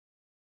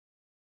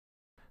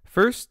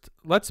First,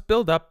 let's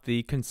build up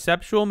the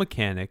conceptual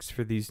mechanics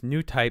for these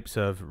new types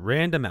of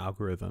random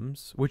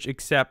algorithms which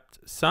accept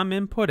some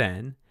input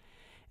n,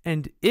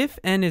 and if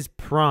n is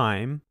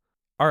prime,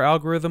 our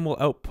algorithm will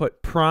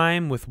output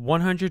prime with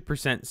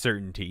 100%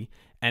 certainty,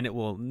 and it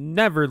will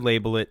never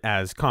label it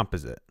as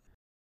composite.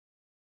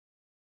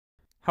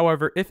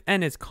 However, if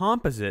n is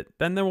composite,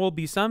 then there will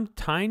be some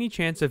tiny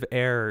chance of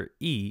error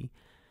e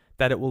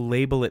that it will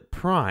label it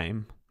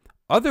prime.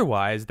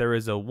 Otherwise, there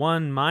is a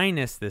 1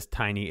 minus this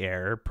tiny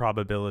error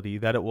probability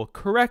that it will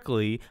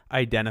correctly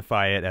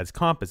identify it as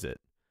composite.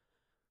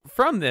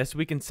 From this,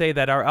 we can say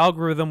that our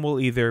algorithm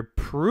will either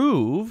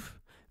prove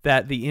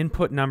that the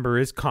input number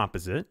is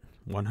composite,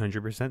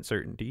 100%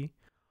 certainty,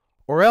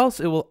 or else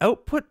it will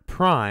output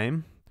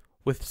prime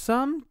with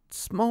some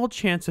small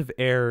chance of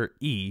error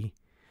e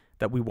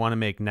that we want to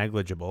make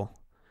negligible,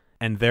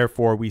 and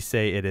therefore we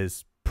say it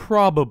is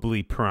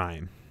probably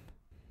prime.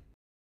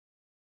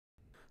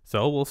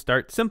 So we'll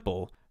start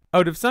simple.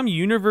 Out of some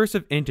universe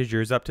of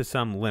integers up to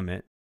some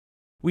limit,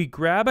 we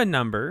grab a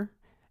number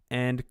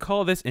and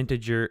call this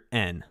integer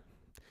n.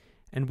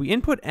 And we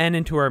input n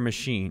into our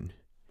machine.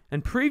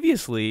 And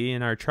previously,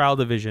 in our trial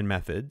division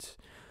methods,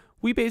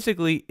 we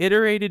basically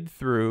iterated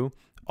through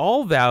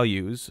all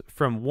values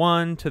from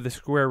 1 to the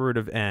square root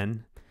of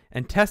n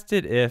and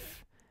tested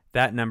if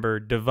that number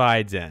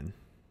divides n.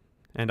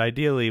 And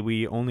ideally,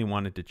 we only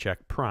wanted to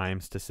check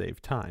primes to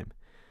save time.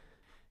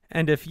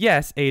 And if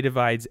yes, a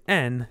divides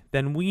n,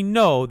 then we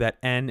know that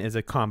n is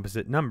a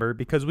composite number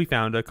because we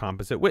found a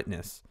composite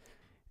witness.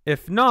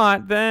 If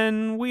not,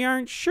 then we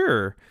aren't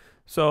sure.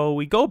 So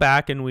we go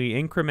back and we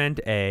increment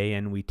a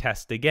and we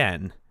test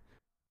again.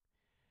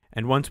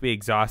 And once we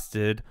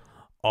exhausted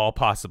all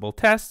possible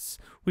tests,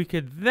 we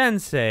could then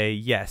say,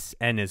 yes,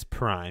 n is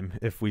prime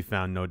if we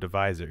found no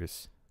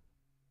divisors.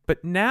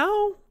 But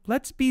now,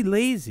 let's be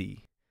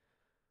lazy.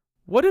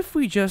 What if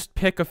we just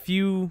pick a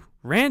few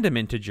random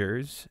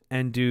integers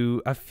and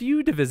do a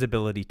few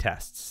divisibility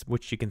tests,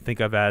 which you can think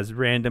of as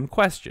random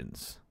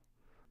questions?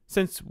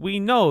 Since we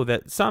know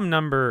that some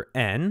number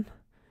n,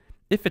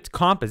 if it's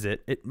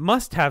composite, it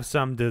must have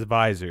some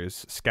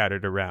divisors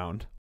scattered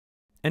around.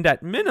 And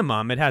at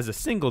minimum, it has a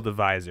single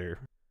divisor.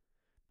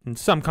 And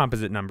some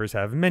composite numbers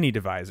have many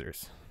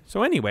divisors.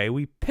 So anyway,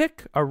 we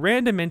pick a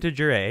random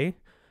integer a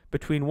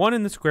between 1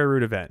 and the square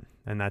root of n,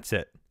 and that's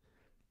it.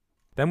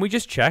 Then we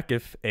just check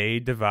if a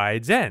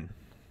divides n.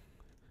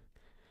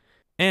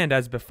 And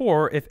as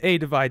before, if a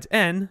divides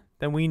n,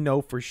 then we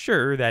know for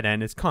sure that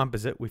n is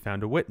composite. We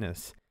found a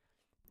witness.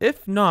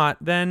 If not,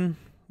 then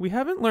we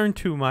haven't learned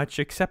too much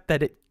except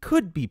that it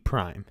could be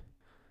prime.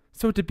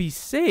 So to be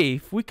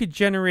safe, we could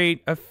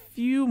generate a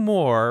few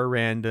more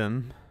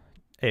random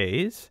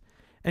a's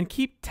and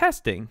keep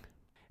testing.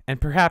 And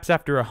perhaps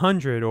after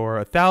 100 or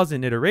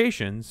 1,000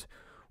 iterations,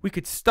 we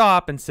could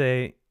stop and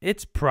say,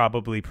 it's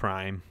probably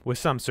prime with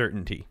some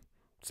certainty.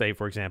 Say,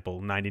 for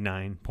example,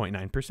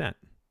 99.9%.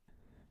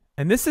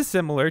 And this is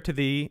similar to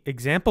the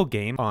example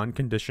game on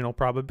conditional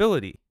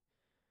probability.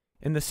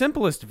 In the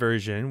simplest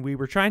version, we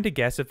were trying to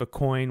guess if a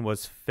coin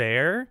was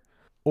fair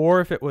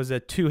or if it was a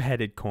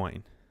two-headed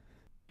coin.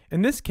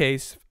 In this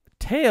case,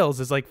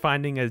 tails is like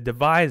finding a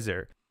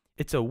divisor.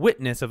 It's a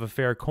witness of a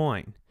fair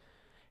coin.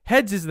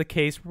 Heads is the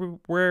case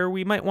where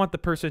we might want the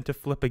person to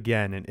flip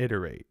again and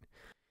iterate.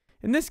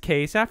 In this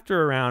case,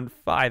 after around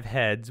 5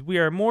 heads, we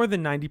are more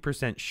than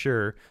 90%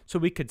 sure, so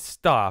we could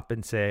stop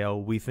and say, oh,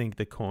 we think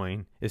the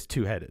coin is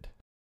two-headed.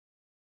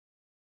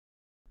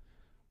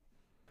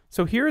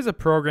 So here is a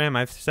program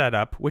I've set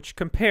up which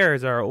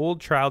compares our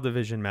old trial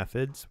division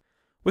methods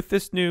with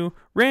this new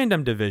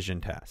random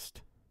division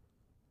test.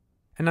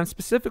 And I'm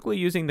specifically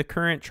using the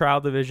current trial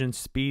division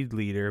speed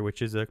leader,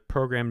 which is a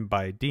program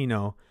by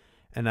Dino,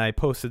 and I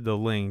posted the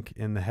link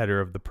in the header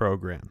of the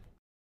program.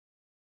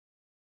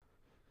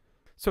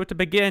 So to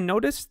begin,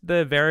 notice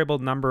the variable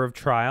number of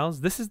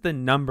trials. This is the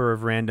number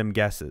of random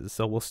guesses.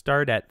 So we'll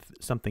start at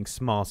something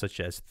small such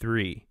as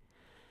 3.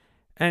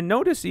 And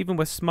notice even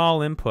with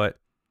small input,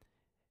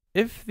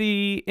 if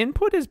the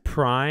input is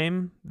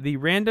prime, the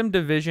random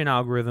division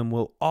algorithm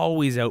will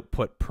always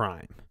output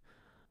prime.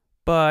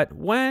 But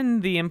when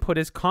the input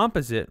is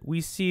composite,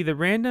 we see the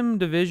random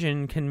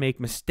division can make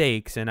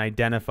mistakes and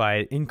identify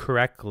it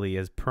incorrectly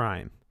as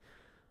prime.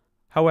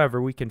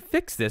 However, we can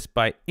fix this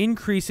by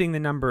increasing the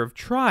number of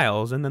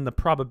trials, and then the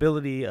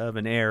probability of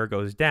an error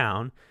goes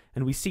down,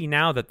 and we see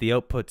now that the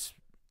outputs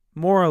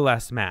more or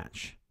less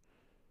match.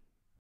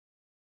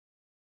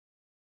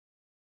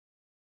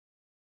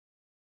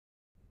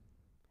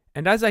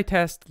 And as I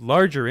test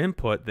larger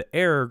input, the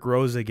error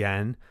grows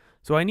again,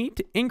 so I need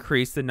to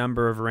increase the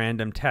number of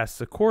random tests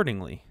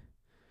accordingly.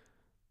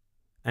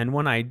 And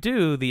when I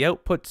do, the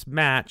outputs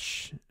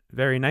match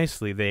very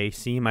nicely. They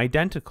seem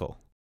identical.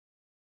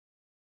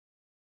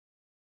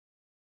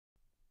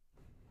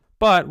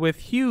 But with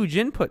huge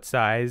input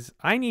size,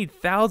 I need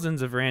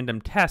thousands of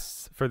random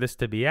tests for this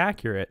to be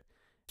accurate.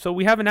 So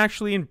we haven't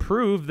actually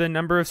improved the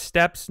number of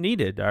steps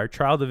needed. Our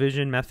trial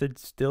division method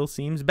still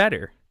seems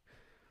better.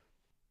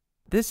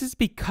 This is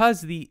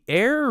because the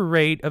error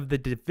rate of the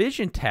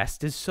division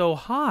test is so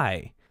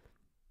high.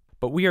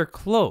 But we are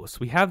close.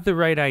 We have the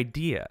right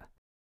idea.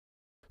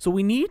 So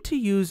we need to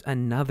use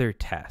another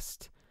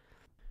test.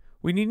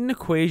 We need an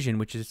equation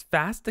which is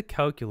fast to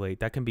calculate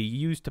that can be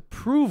used to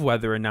prove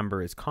whether a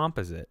number is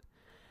composite.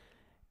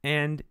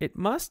 And it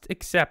must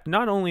accept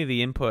not only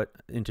the input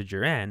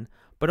integer n,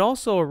 but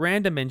also a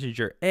random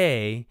integer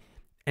a,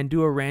 and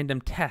do a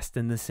random test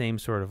in the same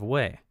sort of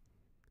way.